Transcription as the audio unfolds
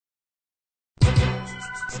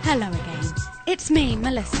Hello again. It's me,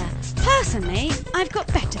 Melissa. Personally, I've got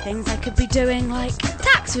better things I could be doing, like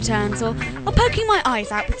tax returns or poking my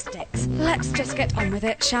eyes out with sticks. Let's just get on with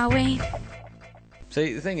it, shall we?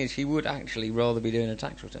 See, the thing is, she would actually rather be doing a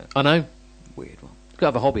tax return. I know. Weird one. You've got to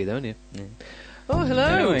have a hobby, though, haven't you? Yeah. Oh, hello.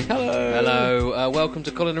 Anyway, hello. Hello. Welcome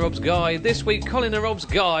to Colin and Rob's Guide. This week, Colin and Rob's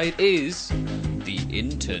Guide is the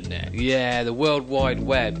internet. Yeah, the World Wide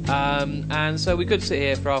Web. And so we could sit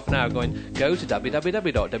here for half an hour going, go to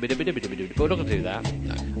www. But we're not going to do that.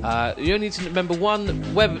 No. You only need to remember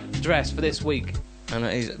one web address for this week. And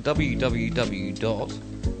it is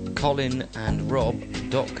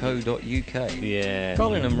www.colinandrob.co.uk. Yeah.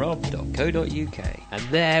 colinandrob.co.uk. And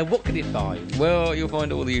there, what can you find? Well, you'll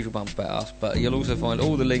find all the usual bumps about us, but you'll also find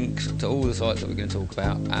all the links to all the sites that we're going to talk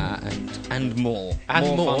about, and more.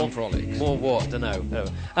 And more fun frolics. More what? Don't know.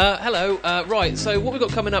 Hello. Right. So what we've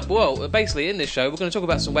got coming up? Well, basically in this show, we're going to talk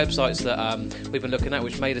about some websites that we've been looking at,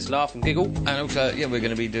 which made us laugh and giggle. And also, yeah, we're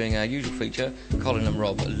going to be doing our usual feature, Colin and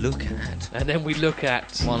Rob Look At. And then we look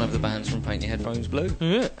at One of the bands from Paint Your Headphones Blue.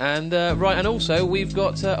 And right, and also we've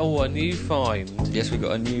got a new find. Yes, we've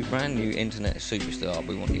got a brand new internet superstar.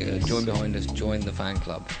 We want you to join behind us, join the fan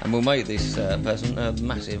club, and we'll make this person a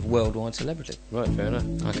massive worldwide celebrity. Right, fair enough.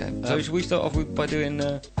 Okay, so should we start off by doing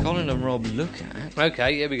Colin and Rob Look At?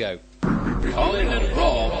 Okay, here we go. Colin and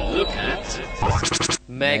Rob Look At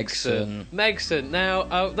Megson.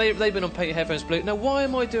 Now, they've been on Paint Your Headphones Blue. Now, why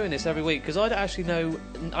am I doing this every week? Because I don't know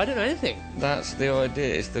anything. That's the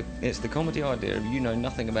idea. It's the comedy idea of you know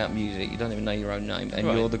nothing about music, you don't even know your own name, and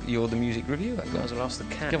Right. you're the music reviewer. I was going to ask the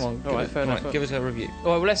cat. Come on, All right, fair enough. give us a review.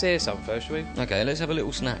 All right, well, let's hear some first, shall we? Okay, let's have a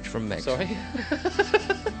little snatch from Meg. Sorry.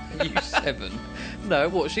 You 7. No,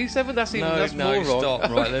 what? She's 7? That's more wrong. Stop.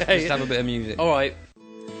 Right, let's Okay. just have a bit of music. All right.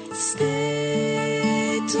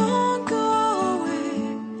 Stay, don't go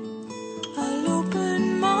away. I'll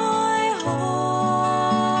open my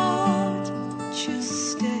heart.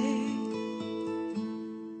 Just stay.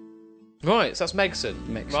 Right, so that's Megson.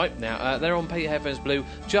 Megson. Right, now, they're on Paint Your Headphones Blue.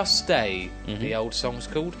 Just Stay, the old song's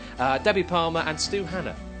called. Debbie Palmer and Stu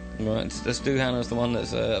Hanna. Right, Stu Hanna's the one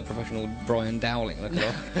that's a professional Brian Dowling looking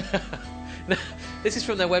like. This is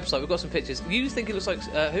from their website. We've got some pictures. You think it looks like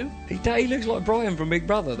who? He looks like Brian from Big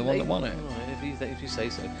Brother, the one that won it. All right, if you say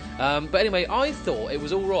so. But anyway, I thought it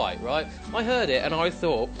was all right. I heard it and I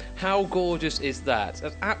thought, how gorgeous is that?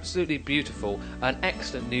 That's absolutely beautiful. An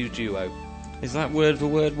excellent new duo. Is that word for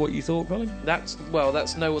word what you thought, Colin? That's what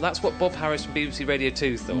Bob Harris from BBC Radio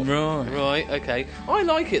 2 thought. Right. Right, okay. I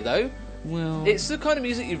like it though. Well, It's the kind of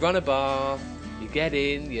music you run a bath, you get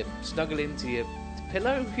in, you snuggle into your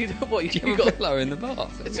pillow. You know what? you got a pillow in the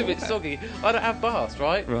bath. It's a bit soggy. I don't have baths,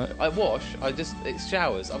 right? Right. I wash. It's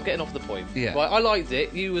showers. I'm getting off the point. Yeah. Right. I liked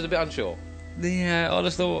it. You was a bit unsure. Yeah, I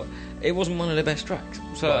just thought it wasn't one of the best tracks.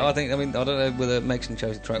 So Right. I don't know whether Megson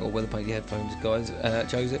chose the track or whether Paint Your Headphones guys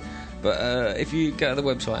chose it. But if you go to the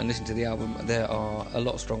website and listen to the album, there are a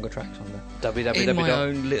lot stronger tracks on there. In my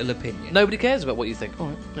own little opinion. Nobody cares about what you think. All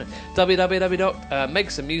right. No.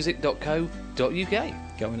 www.megsonmusic.co.uk.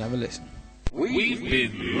 Go and have a listen. We've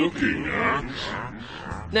been looking at.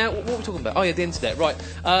 Now, what were we talking about? Oh, yeah, the internet. Right.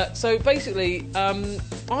 So basically,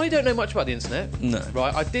 I don't know much about the internet. No.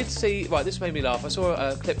 Right. I did see. Right. This made me laugh. I saw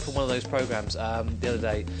a clip from one of those programs the other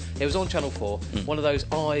day. It was on Channel 4. One of those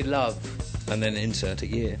I love. And then insert a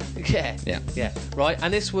year. Yeah. Yeah. Right.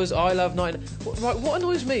 And this was I Love 9. Right. What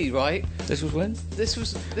annoys me? Right. This was when? This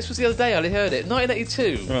was the other day. I heard it.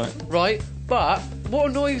 1982. Right. Right. But what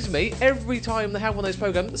annoys me every time they have one of those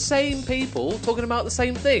programs, the same people talking about the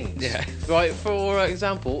same things. Yeah. Right. For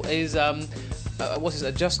example, is what's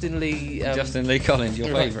his Justin Lee? Justin Lee Collins,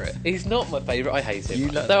 your right. favourite. He's not my favourite. I hate him. You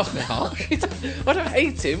love No, him. I don't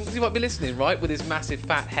hate him because he might be listening, right, with his massive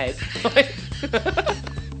fat head. Right?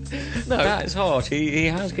 No. That's harsh. He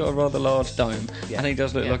has got a rather large dome, Yeah. and he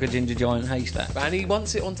does look Yeah. like a ginger giant haystack. And he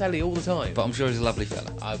wants it on telly all the time. But I'm sure he's a lovely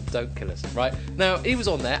fella. Don't kill us, right? Now, he was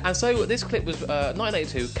on there, and so this clip was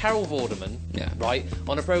 1982, Carol Vorderman, Yeah. right,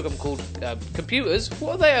 on a programme called Computers,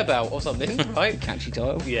 What Are They About, or something, right? Catchy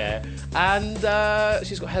title. Yeah. And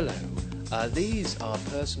she's got, hello, these are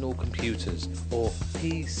personal computers, or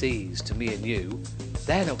PCs to me and you.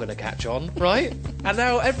 They're not going to catch on, right? And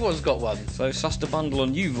now everyone's got one. So sussed a bundle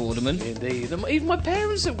on you, Vorderman. Indeed. And even my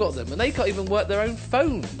parents have got them, and they can't even work their own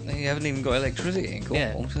phone. You haven't even got electricity in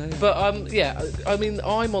Cornwall. So. But I mean,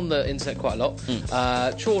 I'm on the internet quite a lot.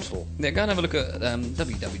 Chortle. Yeah, go and have a look at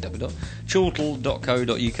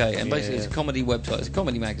www.chortle.co.uk, and basically it's a comedy website, it's a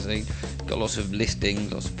comedy magazine, got lots of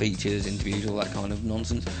listings, lots of features, interviews, all that kind of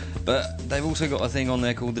nonsense. But they've also got a thing on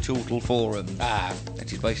there called the Chortle Forum,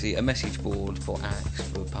 which is basically a message board for ads. Tracks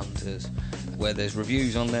for Punters, where there's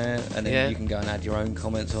reviews on there, and then you can go and add your own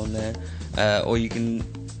comments on there, or you can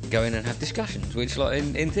go in and have discussions, which, like,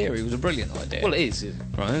 in theory, was a brilliant idea. Well, it is.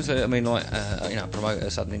 Right, so I mean, like, a promoter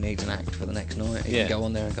suddenly needs an act for the next night. You can go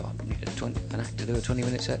on there and go, I need an act to do a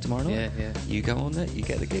 20-minute set tomorrow night. Yeah. You go on there, you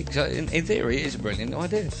get the gig. So in theory, it is a brilliant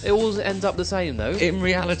idea. It always ends up the same, though. In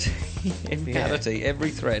reality,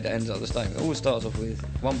 every thread ends up the same. It always starts off with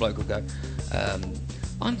one bloke will go,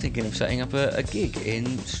 I'm thinking of setting up a gig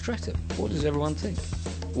in Streatham. What does everyone think?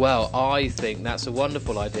 Well, I think that's a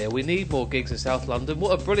wonderful idea. We need more gigs in South London.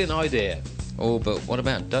 What a brilliant idea. Oh, but what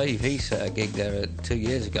about Dave? He set a gig there 2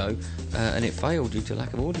 years ago, and it failed due to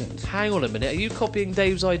lack of audience. Hang on a minute. Are you copying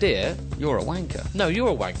Dave's idea? You're a wanker. No, you're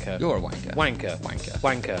a wanker. You're a wanker. Wanker. Wanker.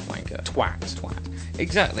 Wanker. Wanker. Twat.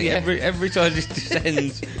 Exactly. Yeah. Every time it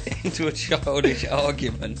descends into a childish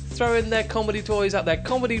argument. Throwing their comedy toys at their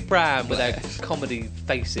comedy pram with their comedy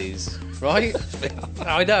faces, right?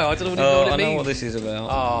 I know. I don't even know what it I means. know what this is about.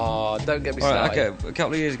 Oh, don't get me started. Okay, a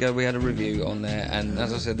couple of years ago we had a review on there, and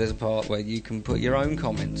as I said, there's a part where you can put your own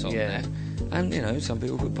comments on there. And, you know, some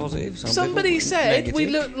people put positive, Somebody people put said negative. we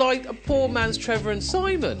look like a poor man's Trevor and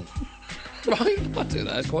Simon. Right? I do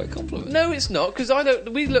that as quite a compliment. No, it's not, because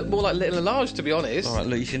we look more like Little and Large, to be honest. All right,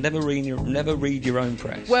 look, you should never read your own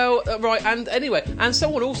press. Well, right, and anyway, and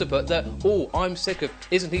someone also put that, I'm sick of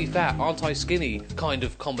isn't he fat, aren't I skinny kind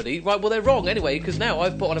of comedy. Right, well, they're wrong anyway, because now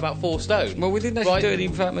I've put on about 4 stone. Well, we didn't actually do any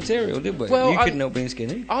fat material, did we? Well, you couldn't help being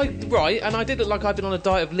skinny. Right, and I did look like I've been on a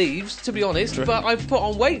diet of leaves, to be honest, but I've put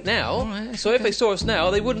on weight now, right, so if they saw us now,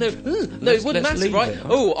 they wouldn't know, no, it wouldn't matter, right?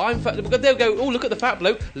 I'm fat, they'll go, look at the fat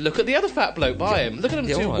bloke, look at the other fat bloke by him, look at them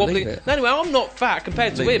two wobbling. Anyway, I'm not fat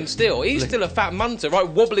compared to him still. He's still a fat munter, right,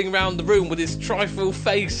 wobbling around the room with his trifle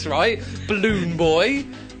face, right? Balloon boy.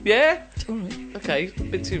 Yeah? All right. Okay, a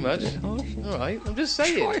bit too much. All right, I'm just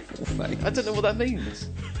saying. Trifle face. I don't know what that means.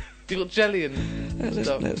 You got jelly and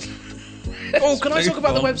stuff. Let's Can I talk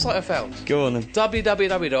about the website I found? go on then.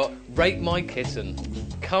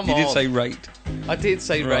 www.ratemykitten. Come on. You did say rate. I did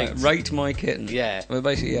say rate. Rate My Kitten. Yeah. Well,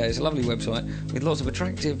 basically, it's a lovely website with lots of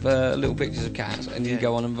attractive little pictures of cats, and you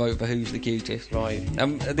go on and vote for who's the cutest. Right.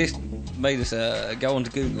 This made us go on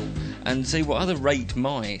to Google and see what other Rate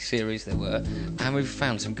My series there were, and we've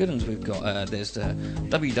found some good ones. We've got there's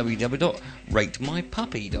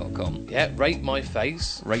www.ratemypuppy.com. Yeah, rate my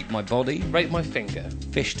face. Rate My Body. Rate my finger.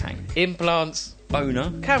 Fish Tank. Implants.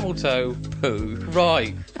 Boner. Camel toe. Poo.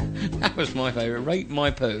 Right. That was my favourite. Rate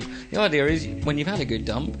My Poo. The idea is, when you've had a good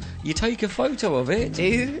dump, you take a photo of it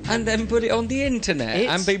and then put it on the internet,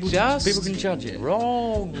 and people can judge it.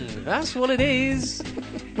 Wrong. That's what it is.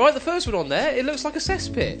 Right, the first one on there, it looks like a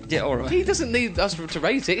cesspit. Yeah, all right. He doesn't need us to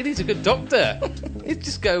rate it. He needs a good doctor.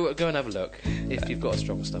 Just go and have a look if you've got a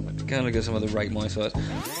strong stomach. Go and look at some of the Rate My sites.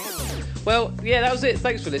 Well, yeah, that was it.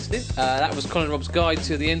 Thanks for listening. That was Colin and Rob's Guide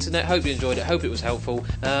to the Internet. Hope you enjoyed it. Hope it was helpful.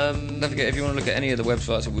 Don't forget, if you want to look at any of the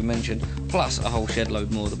websites that we mentioned, plus a whole shed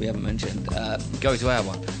load more that we haven't mentioned, go to our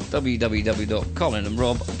one,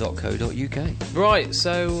 www.colinandrob.co.uk. Right,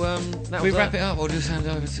 so that We was wrap that. it up, or just hand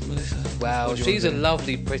over to Melissa? Well, What do you she's a want to do?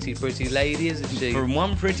 lovely, pretty, pretty lady, isn't she? From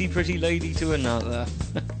one pretty lady to another.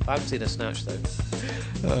 I haven't seen her snatch, though.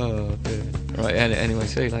 Oh, dear. Right, anyway,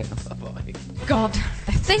 see you later. Bye-bye. God,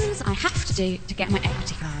 the things I have to do to get my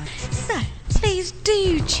equity card. So, please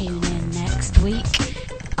do tune in next week.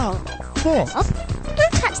 Oh, What?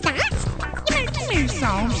 don't touch that! You making me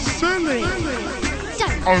sound Silly!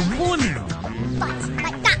 Don't. I'm winning! But,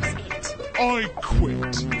 like, that's it. I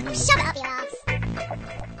quit. Shut up!